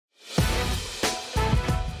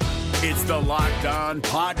It's the Locked On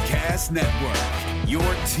Podcast Network, your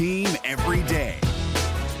team every day.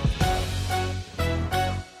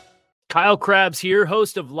 Kyle Krabs here,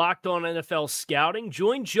 host of Locked On NFL Scouting.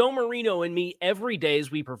 Join Joe Marino and me every day as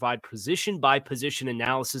we provide position-by-position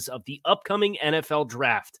analysis of the upcoming NFL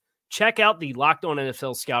Draft. Check out the Locked On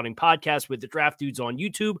NFL Scouting podcast with the Draft Dudes on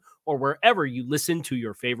YouTube or wherever you listen to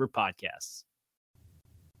your favorite podcasts.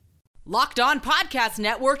 Locked On Podcast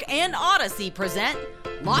Network and Odyssey present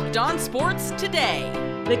Locked On Sports Today.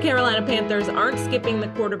 The Carolina Panthers aren't skipping the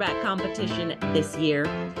quarterback competition this year.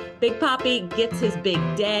 Big Papi gets his big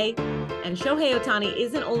day, and Shohei Ohtani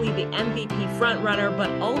isn't only the MVP frontrunner,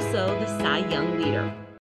 but also the Cy Young leader.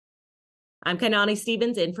 I'm Kainani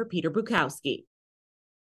Stevens in for Peter Bukowski.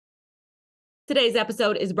 Today's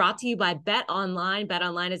episode is brought to you by BetOnline.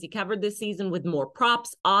 BetOnline has you covered this season with more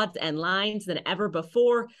props, odds, and lines than ever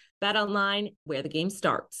before. BetOnline, where the game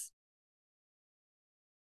starts.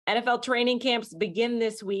 NFL training camps begin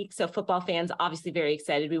this week, so football fans obviously very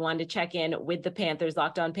excited. We wanted to check in with the Panthers,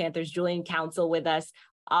 Locked On Panthers, Julian Council with us.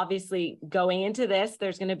 Obviously, going into this,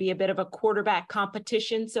 there's going to be a bit of a quarterback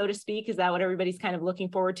competition, so to speak. Is that what everybody's kind of looking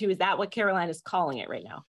forward to? Is that what Carolina's calling it right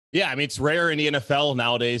now? Yeah, I mean, it's rare in the NFL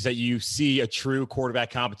nowadays that you see a true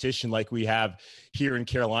quarterback competition like we have here in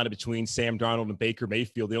Carolina between Sam Darnold and Baker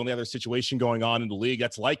Mayfield. The only other situation going on in the league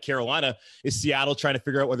that's like Carolina is Seattle trying to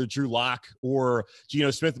figure out whether Drew Lock or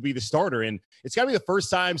Geno Smith will be the starter. And it's got to be the first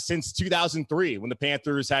time since 2003 when the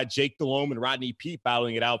Panthers had Jake Delhomme and Rodney Peete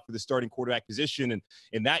battling it out for the starting quarterback position. And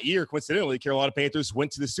in that year, coincidentally, Carolina Panthers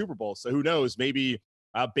went to the Super Bowl. So who knows, maybe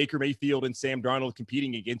Baker Mayfield and Sam Darnold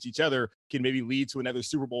competing against each other can maybe lead to another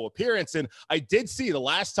Super Bowl appearance. And I did see the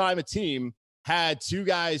last time a team had two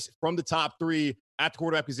guys from the top three at the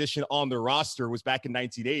quarterback position on their roster was back in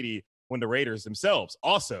 1980 when the Raiders themselves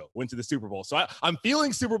also went to the Super Bowl. So I'm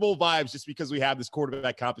feeling Super Bowl vibes just because we have this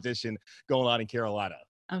quarterback competition going on in Carolina.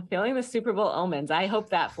 I'm feeling the Super Bowl omens. I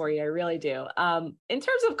hope that for you. I really do. In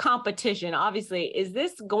terms of competition, obviously, is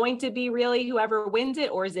this going to be really whoever wins it,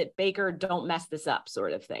 or is it Baker, don't mess this up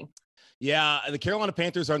sort of thing? Yeah, the Carolina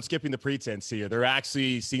Panthers aren't skipping the pretense here. They're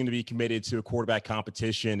actually seem to be committed to a quarterback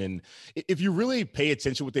competition. And if you really pay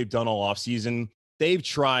attention to what they've done all offseason, they've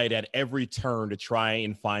tried at every turn to try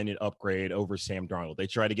and find an upgrade over Sam Darnold. They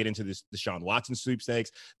tried to get into this Deshaun Watson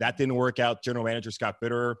sweepstakes. That didn't work out. General manager Scott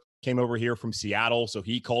Bitterer came over here from Seattle, so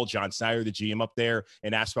he called John Snyder, the GM up there,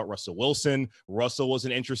 and asked about Russell Wilson. Russell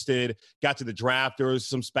wasn't interested. Got to the draft. There was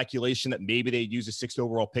some speculation that maybe they'd use a sixth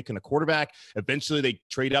overall pick in a quarterback. Eventually, they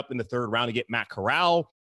trade up in the third round to get Matt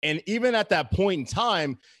Corral. And even at that point in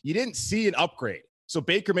time, you didn't see an upgrade. So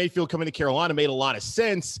Baker Mayfield coming to Carolina made a lot of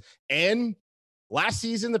sense. And last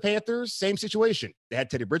season, the Panthers, same situation. They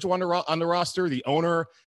had Teddy Bridgewater on the roster. The owner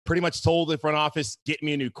pretty much told the front office, get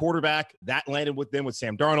me a new quarterback. That landed with them with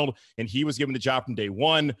Sam Darnold, and he was given the job from day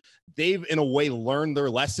one. They've, in a way, learned their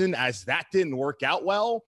lesson as that didn't work out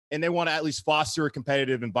well, and they want to at least foster a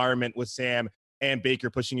competitive environment with Sam and Baker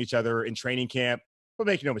pushing each other in training camp. But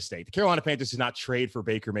make no mistake, the Carolina Panthers did not trade for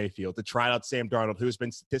Baker Mayfield to try out Sam Darnold, who has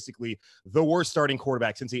been statistically the worst starting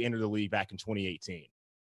quarterback since he entered the league back in 2018.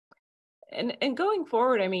 And going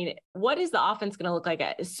forward, I mean, what is the offense going to look like?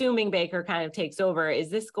 Assuming Baker kind of takes over,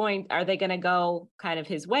 are they going to go kind of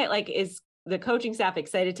his way? Like, is the coaching staff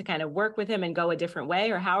excited to kind of work with him and go a different way,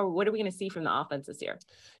 or what are we going to see from the offense this year?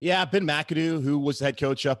 Yeah, Ben McAdoo, who was the head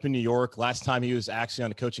coach up in New York, last time he was actually on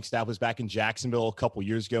the coaching staff was back in Jacksonville a couple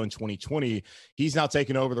years ago in 2020. He's now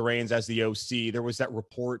taken over the reins as the OC. There was that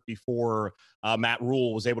report before Matt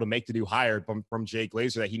Rule was able to make the new hire from Jay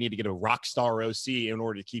Glazer that he needed to get a rock star OC in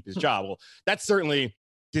order to keep his job. Well, that certainly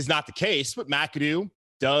is not the case, but McAdoo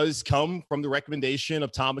does come from the recommendation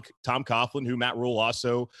of Tom Coughlin, who Matt Rule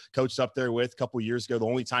also coached up there with a couple of years ago, the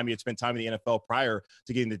only time he had spent time in the NFL prior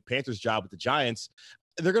to getting the Panthers job with the Giants.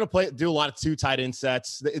 They're going to do a lot of two tight end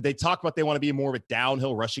sets. They talk about they want to be more of a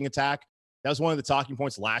downhill rushing attack. That was one of the talking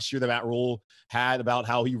points last year that Matt Rule had about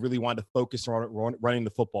how he really wanted to focus on running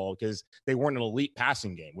the football because they weren't an elite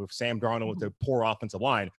passing game with Sam Darnold with their poor offensive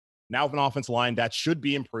line. Now with an offensive line that should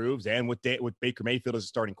be improved, and with Baker Mayfield as a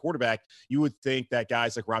starting quarterback, you would think that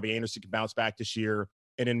guys like Robbie Anderson can bounce back this year,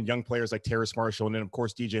 and then young players like Terrace Marshall, and then, of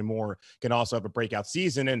course, DJ Moore can also have a breakout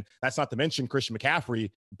season. And that's not to mention Christian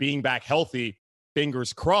McCaffrey being back healthy,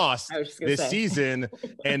 fingers crossed, this season,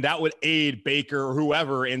 and that would aid Baker or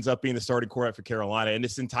whoever ends up being the starting quarterback for Carolina. And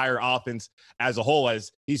this entire offense as a whole,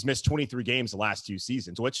 as he's missed 23 games the last two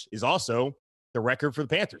seasons, which is also the record for the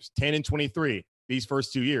Panthers, 10-23. These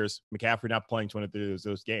first 2 years, McCaffrey not playing 23 of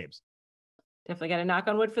those games. Definitely got to knock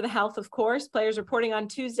on wood for the health, of course. Players reporting on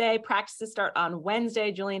Tuesday. Practices start on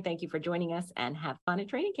Wednesday. Julian, thank you for joining us, and have fun at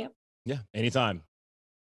training camp. Yeah, anytime.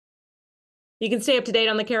 You can stay up to date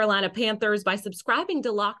on the Carolina Panthers by subscribing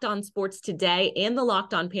to Locked On Sports Today and the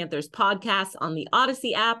Locked On Panthers podcast on the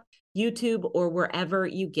Odyssey app, YouTube, or wherever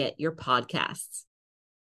you get your podcasts.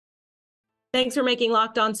 Thanks for making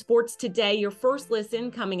Locked On Sports Today your first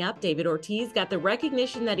listen. Coming up, David Ortiz got the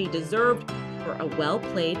recognition that he deserved for a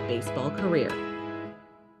well-played baseball career.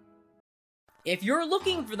 If you're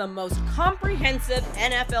looking for the most comprehensive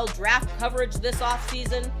NFL draft coverage this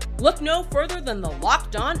offseason, look no further than the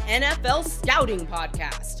Locked On NFL Scouting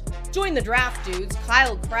Podcast. Join the draft dudes,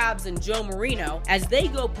 Kyle Krabs and Joe Marino, as they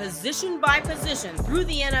go position by position through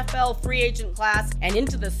the NFL free agent class and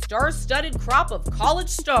into the star-studded crop of college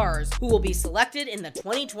stars who will be selected in the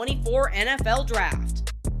 2024 NFL Draft.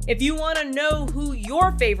 If you want to know who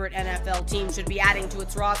your favorite NFL team should be adding to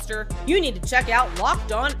its roster, you need to check out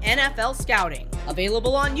Locked On NFL Scouting,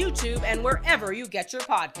 available on YouTube and wherever you get your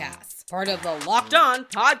podcasts. Part of the Locked On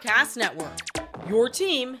Podcast Network, your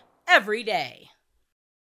team every day.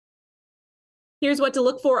 Here's what to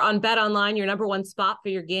look for on BetOnline, your number one spot for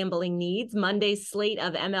your gambling needs. Monday's slate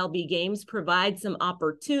of MLB games provides some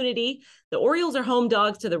opportunity. The Orioles are home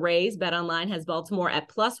dogs to the Rays. BetOnline has Baltimore at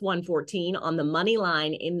plus 114 on the money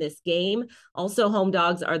line in this game. Also, home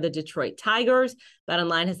dogs are the Detroit Tigers.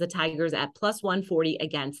 BetOnline has the Tigers at plus 140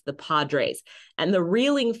 against the Padres. And the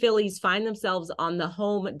reeling Phillies find themselves on the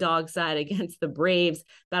home dog side against the Braves.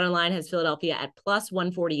 BetOnline has Philadelphia at plus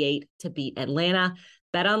 148 to beat Atlanta.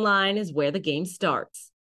 BetOnline is where the game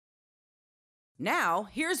starts. Now,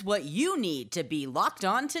 here's what you need to be locked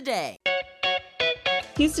on today.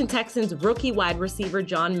 Houston Texans rookie wide receiver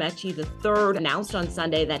John Mechie III announced on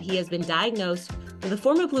Sunday that he has been diagnosed with a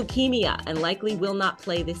form of leukemia and likely will not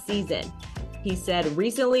play this season. He said,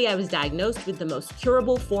 "Recently, I was diagnosed with the most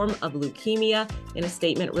curable form of leukemia," in a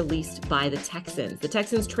statement released by the Texans. The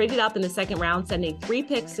Texans traded up in the second round, sending 3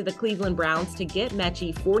 picks to the Cleveland Browns to get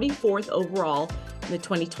Mechie 44th overall in the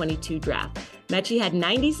 2022 draft. Mechie had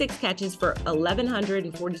 96 catches for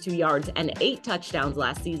 1,142 yards and 8 touchdowns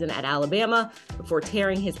last season at Alabama before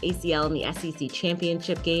tearing his ACL in the SEC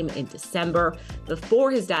championship game in December.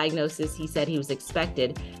 Before his diagnosis, he said he was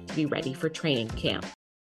expected to be ready for training camp.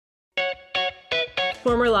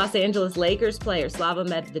 Former Los Angeles Lakers player Slava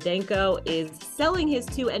Medvedenko is selling his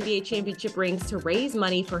 2 NBA championship rings to raise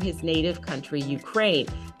money for his native country, Ukraine.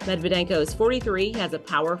 Medvedenko is 43. He has a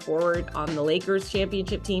power forward on the Lakers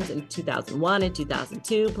championship teams in 2001 and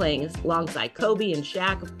 2002, playing alongside Kobe and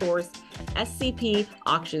Shaq, of course. SCP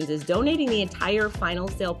Auctions is donating the entire final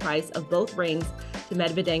sale price of both rings to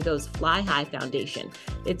Medvedenko's Fly High Foundation.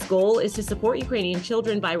 Its goal is to support Ukrainian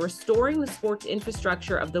children by restoring the sports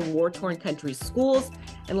infrastructure of the war-torn country's schools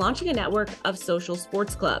and launching a network of social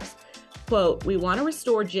sports clubs. Quote, "We want to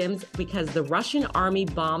restore gyms because the Russian army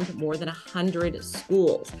bombed more than 100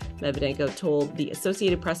 schools," Medvedenko told the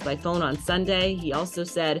Associated Press by phone on Sunday. He also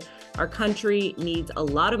said, "Our country needs a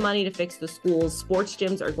lot of money to fix the schools. Sports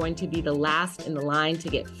gyms are going to be the last in the line to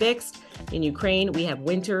get fixed. In Ukraine, we have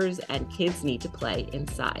winters and kids need to play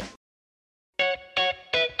inside."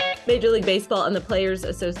 Major League Baseball and the Players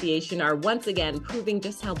Association are once again proving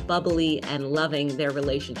just how bubbly and loving their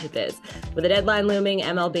relationship is. With the deadline looming,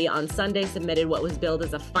 MLB on Sunday submitted what was billed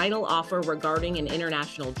as a final offer regarding an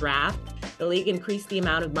international draft. The league increased the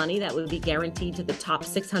amount of money that would be guaranteed to the top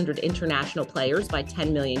 600 international players by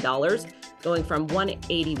 $10 million, going from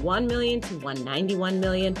 $181 million to $191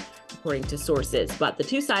 million, according to sources. But the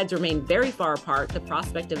two sides remain very far apart. The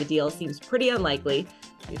prospect of a deal seems pretty unlikely.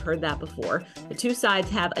 We've heard that before. The two sides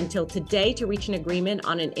have until today to reach an agreement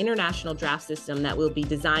on an international draft system that will be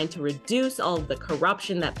designed to reduce all of the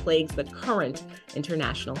corruption that plagues the current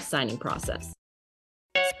international signing process.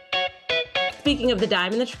 Speaking of the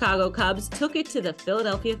Diamond, the Chicago Cubs took it to the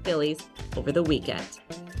Philadelphia Phillies over the weekend.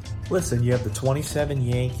 Listen, you have the 27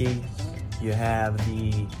 Yankees, you have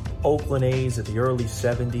the Oakland A's of the early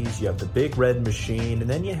 70s, you have the Big Red Machine, and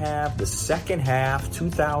then you have the second half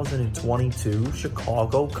 2022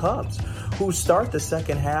 Chicago Cubs, who start the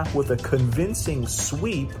second half with a convincing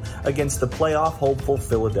sweep against the playoff hopeful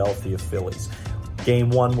Philadelphia Phillies.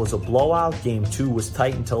 Game 1 was a blowout, Game 2 was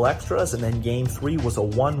tight until extras, and then Game 3 was a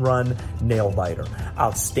one-run nail-biter.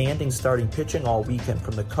 Outstanding starting pitching all weekend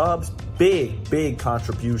from the Cubs. Big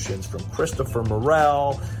contributions from Christopher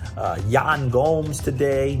Morel, Yan Gomes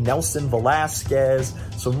today, Nelson Velasquez.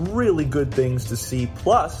 Some really good things to see.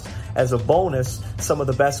 Plus, as a bonus, some of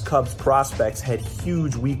the best Cubs prospects had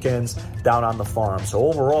huge weekends down on the farm. So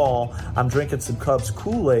overall, I'm drinking some Cubs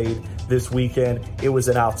Kool-Aid this weekend. It was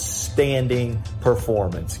an outstanding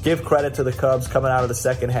performance. Give credit to the Cubs coming out of the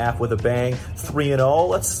second half with a bang. 3-0.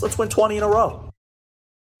 Let's win 20 in a row.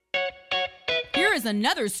 Here Here's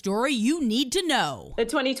another story you need to know. The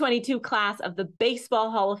 2022 class of the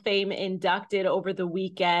Baseball Hall of Fame inducted over the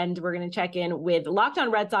weekend. We're going to check in with Locked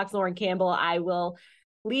On Red Sox, Lauren Campbell. I will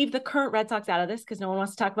leave the current Red Sox out of this because no one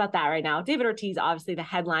wants to talk about that right now. David Ortiz, obviously the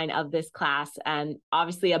headline of this class and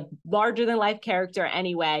obviously a larger than life character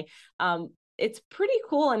anyway. It's pretty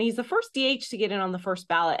cool. And he's the first DH to get in on the first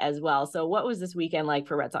ballot as well. So what was this weekend like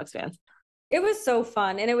for Red Sox fans? It was so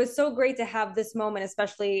fun. And it was so great to have this moment,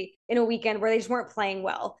 especially in a weekend where they just weren't playing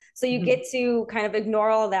well. So you get to kind of ignore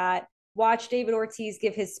all that, watch David Ortiz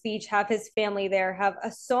give his speech, have his family there, have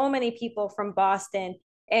so many people from Boston.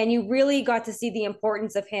 And you really got to see the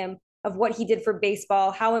importance of him, of what he did for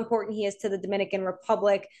baseball, how important he is to the Dominican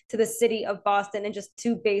Republic, to the city of Boston, and just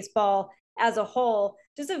to baseball as a whole.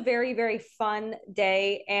 Just a very, very fun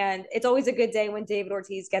day. And it's always a good day when David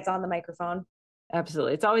Ortiz gets on the microphone.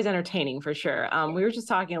 Absolutely. It's always entertaining for sure. We were just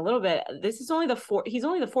talking a little bit. This is only he's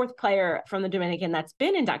only the fourth player from the Dominican that's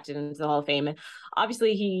been inducted into the Hall of Fame. And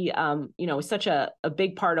obviously he, was such a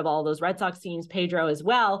big part of all those Red Sox teams, Pedro as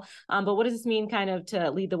well. But what does this mean kind of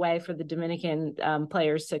to lead the way for the Dominican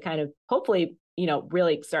players to kind of hopefully,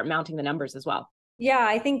 really start mounting the numbers as well? Yeah,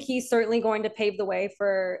 I think he's certainly going to pave the way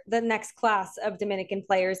for the next class of Dominican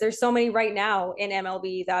players. There's so many right now in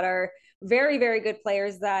MLB that are very, very good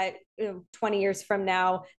players that 20 years from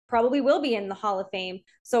now probably will be in the Hall of Fame.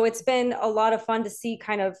 So it's been a lot of fun to see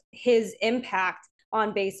kind of his impact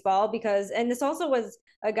on baseball and this also was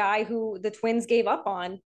a guy who the Twins gave up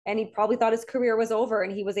on, and he probably thought his career was over,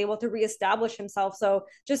 and he was able to reestablish himself. So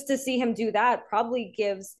just to see him do that probably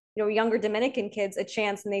gives younger Dominican kids a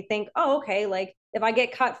chance, and they think, oh, okay, like if I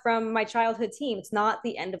get cut from my childhood team, it's not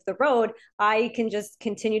the end of the road. I can just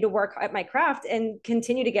continue to work at my craft and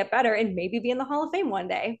continue to get better and maybe be in the Hall of Fame one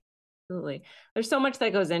day. Absolutely. There's so much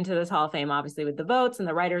that goes into this Hall of Fame, obviously with the votes and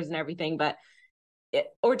the writers and everything, but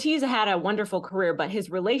Ortiz had a wonderful career, but his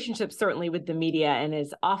relationship certainly with the media and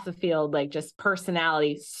his off the field, like just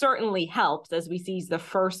personality certainly helps, as we see he's the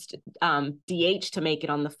first DH to make it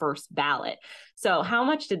on the first ballot. So how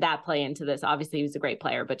much did that play into this? Obviously he was a great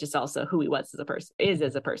player, but just also who he was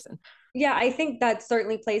as a person. Yeah, I think that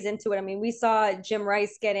certainly plays into it. I mean, we saw Jim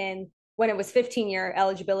Rice get in when it was 15-year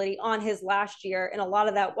eligibility on his last year. And a lot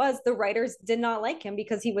of that was the writers did not like him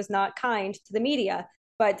because he was not kind to the media.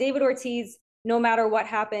 But David Ortiz, no matter what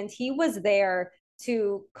happened, he was there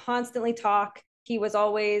to constantly talk. He was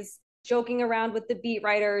always joking around with the beat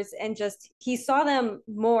writers, and just he saw them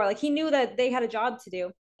more. Like he knew that they had a job to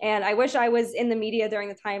do. And I wish I was in the media during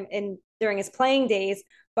his playing days,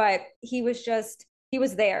 but he was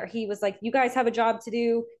there. He was like, you guys have a job to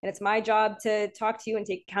do, and it's my job to talk to you and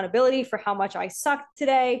take accountability for how much I sucked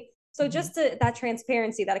today. So just that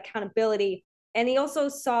transparency, that accountability. And he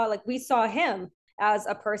also we saw him as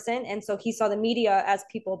a person. And so he saw the media as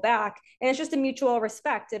people back, and it's just a mutual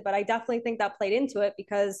respect. But I definitely think that played into it,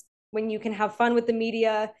 because when you can have fun with the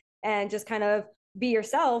media and just kind of be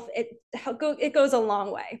yourself, it goes a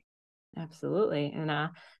long way. Absolutely.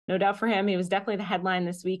 And no doubt for him, he was definitely the headline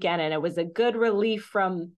this weekend, and it was a good relief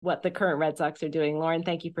from what the current Red Sox are doing. Lauren,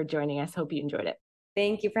 thank you for joining us. Hope you enjoyed it.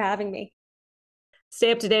 Thank you for having me. Stay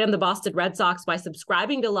up to date on the Boston Red Sox by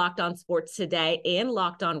subscribing to Locked On Sports Today and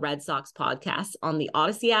Locked On Red Sox podcasts on the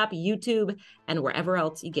Odyssey app, YouTube, and wherever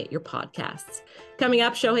else you get your podcasts. Coming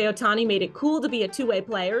up, Shohei Ohtani made it cool to be a two-way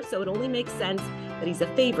player, so it only makes sense that he's a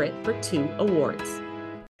favorite for 2 awards.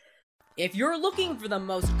 If you're looking for the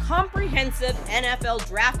most comprehensive NFL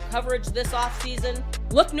draft coverage this offseason,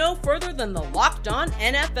 look no further than the Locked On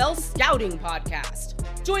NFL Scouting Podcast.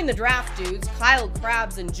 Join the draft dudes, Kyle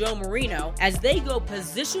Krabs and Joe Marino, as they go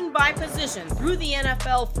position by position through the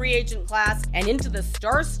NFL free agent class and into the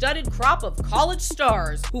star-studded crop of college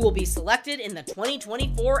stars who will be selected in the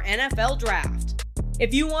 2024 NFL Draft.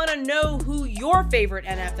 If you want to know who your favorite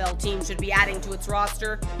NFL team should be adding to its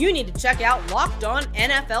roster, you need to check out Locked On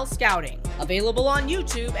NFL Scouting, available on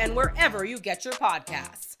YouTube and wherever you get your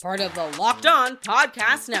podcasts. Part of the Locked On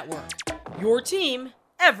Podcast Network, your team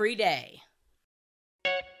every day.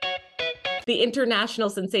 The international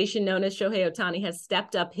sensation known as Shohei Ohtani has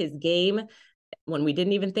stepped up his game when we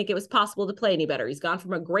didn't even think it was possible to play any better. He's gone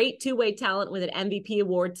from a great two-way talent with an MVP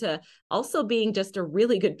award to also being just a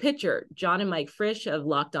really good pitcher. John and Mike Frisch of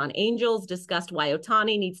Locked On Angels discussed why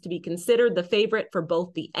Ohtani needs to be considered the favorite for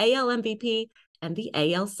both the AL MVP and the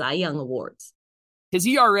AL Cy Young Awards. His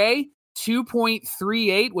ERA,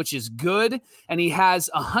 2.38, which is good, and he has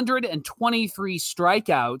 123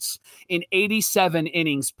 strikeouts in 87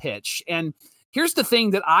 innings pitched. And here's the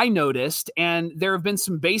thing that I noticed, and there have been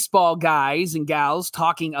some baseball guys and gals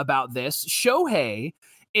talking about this. Shohei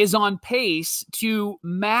is on pace to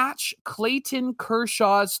match Clayton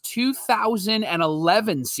Kershaw's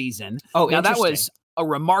 2011 season. Oh, now that was a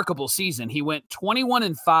remarkable season. He went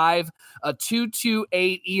 21-5, a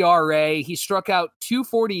 2.28 ERA. He struck out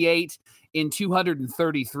 248 in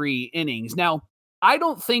 233 innings. Now, I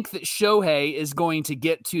don't think that Shohei is going to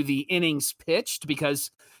get to the innings pitched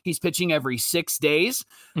because he's pitching every 6 days,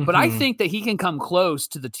 but I think that he can come close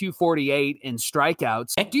to the 248 in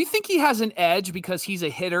strikeouts. Do you think he has an edge because he's a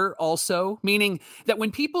hitter also? Meaning that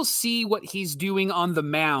when people see what he's doing on the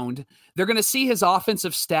mound, they're going to see his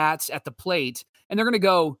offensive stats at the plate, and they're going to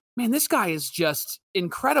go, man, this guy is just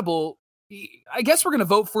incredible. I guess we're going to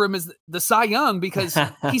vote for him as the Cy Young because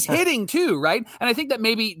he's hitting too, right? And I think that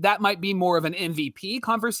maybe that might be more of an MVP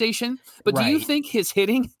conversation. But do you think his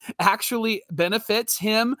hitting actually benefits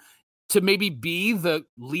him to maybe be the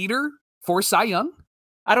leader for Cy Young?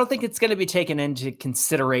 I don't think it's going to be taken into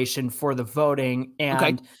consideration for the voting. And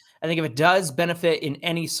I think if it does benefit in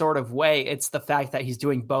any sort of way, it's the fact that he's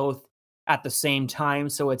doing both at the same time.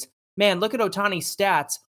 So it's, man, look at Ohtani's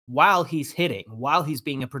stats while he's hitting, while he's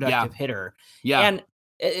being a productive hitter. Yeah. And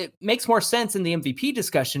it makes more sense in the MVP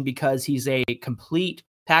discussion because he's a complete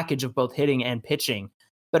package of both hitting and pitching.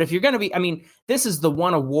 But if you're going to be, I mean, this is the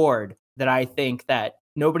one award that I think that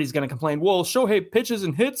nobody's going to complain, well, Shohei pitches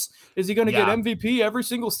and hits. Is he going to get MVP every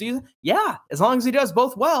single season? Yeah, as long as he does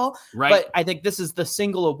both well. Right. But I think this is the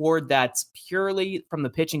single award that's purely from the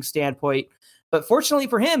pitching standpoint. But fortunately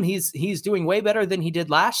for him, he's doing way better than he did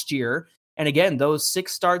last year. And again, those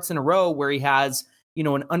 6 starts in a row where he has,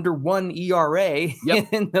 an under 1 ERA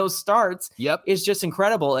in those starts is just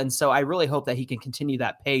incredible. And so I really hope that he can continue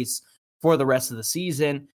that pace for the rest of the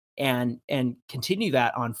season and continue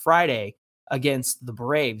that on Friday against the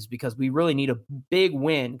Braves, because we really need a big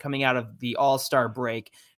win coming out of the All-Star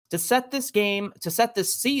break to set this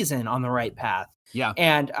season on the right path. Yeah.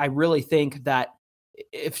 And I really think that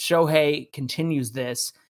if Shohei continues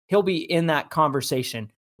this, he'll be in that conversation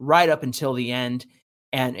right up until the end.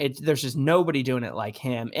 And there's just nobody doing it like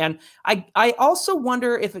him. And I also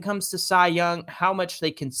wonder if it comes to Cy Young, how much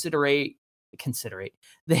they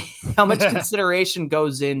how much consideration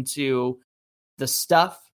goes into the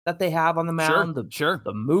stuff that they have on the mound,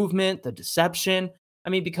 the movement, the deception. I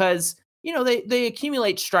mean, because, they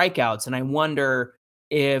accumulate strikeouts, and I wonder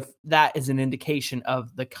if that is an indication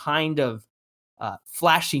of the kind of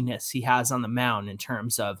flashiness he has on the mound in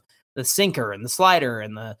terms of the sinker and the slider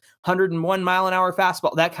and the 101 mile an hour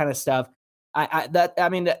fastball, that kind of stuff. At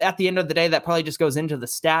the end of the day, that probably just goes into the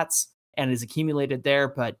stats and is accumulated there.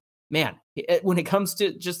 But man, when it comes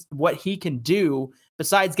to just what he can do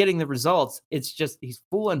besides getting the results, it's just, he's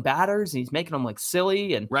fooling batters and he's making them look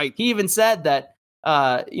silly. And he even said that,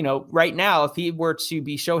 right now, if he were to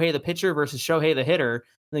be Shohei the pitcher versus Shohei the hitter,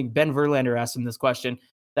 I think Ben Verlander asked him this question,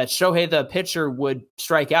 that Shohei the pitcher would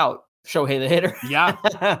strike out Shohei the hitter. Yeah,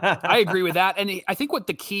 I agree with that. And I think what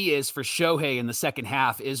the key is for Shohei in the second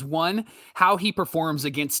half is, one, how he performs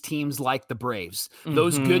against teams like the Braves,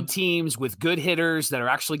 those good teams with good hitters that are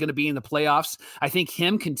actually going to be in the playoffs. I think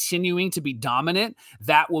him continuing to be dominant,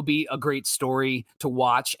 that will be a great story to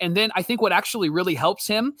watch. And then I think what actually really helps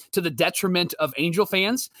him, to the detriment of Angel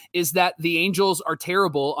fans, is that the Angels are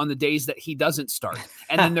terrible on the days that he doesn't start.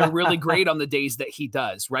 And then they're really great on the days that he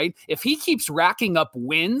does, right? If he keeps racking up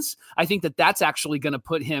wins, I think that that's actually going to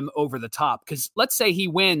put him over the top, because let's say he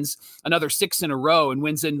wins another 6 in a row and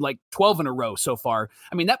wins in like 12 in a row so far.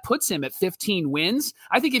 I mean, that puts him at 15 wins.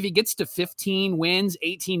 I think if he gets to 15 wins,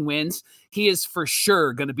 18 wins, he is for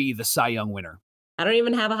sure going to be the Cy Young winner. I don't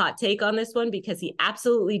even have a hot take on this one because he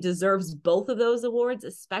absolutely deserves both of those awards,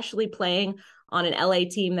 especially playing on an LA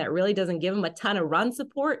team that really doesn't give him a ton of run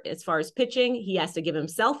support as far as pitching. He has to give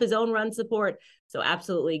himself his own run support. So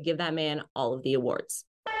absolutely give that man all of the awards.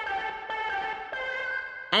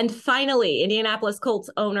 And finally, Indianapolis Colts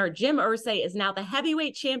owner Jim Irsay is now the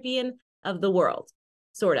heavyweight champion of the world.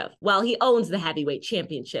 Sort of. Well, he owns the heavyweight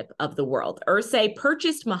championship of the world. Irsay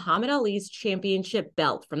purchased Muhammad Ali's championship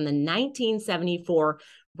belt from the 1974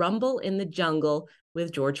 Rumble in the Jungle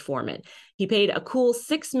with George Foreman. He paid a cool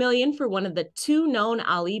 $6 million for one of the 2 known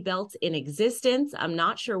Ali belts in existence. I'm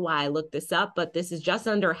not sure why I looked this up, but this is just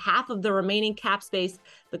under half of the remaining cap space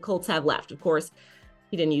the Colts have left. Of course,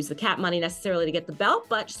 he didn't use the cap money necessarily to get the belt,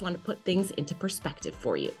 but just wanted to put things into perspective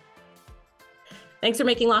for you. Thanks for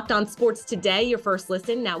making Locked On Sports today your first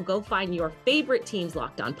listen. Now go find your favorite team's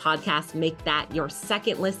Locked On podcast. Make that your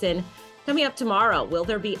second listen. Coming up tomorrow, will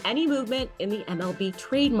there be any movement in the MLB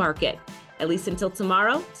trade market? At least until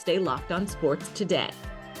tomorrow, stay Locked On Sports today.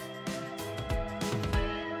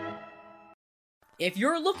 If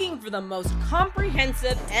you're looking for the most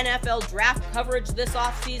comprehensive NFL draft coverage this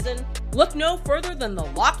offseason, look no further than the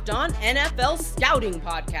Locked On NFL Scouting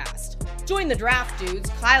Podcast. Join the draft dudes,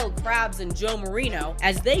 Kyle Krabs and Joe Marino,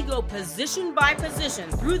 as they go position by position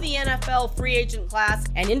through the NFL free agent class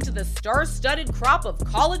and into the star-studded crop of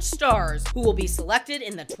college stars who will be selected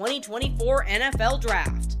in the 2024 NFL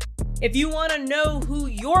Draft. If you want to know who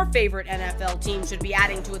your favorite NFL team should be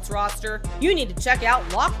adding to its roster, you need to check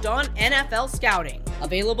out Locked On NFL Scouting,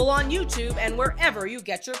 available on YouTube and wherever you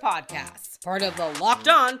get your podcasts. Part of the Locked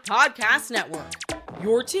On Podcast Network,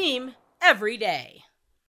 your team every day.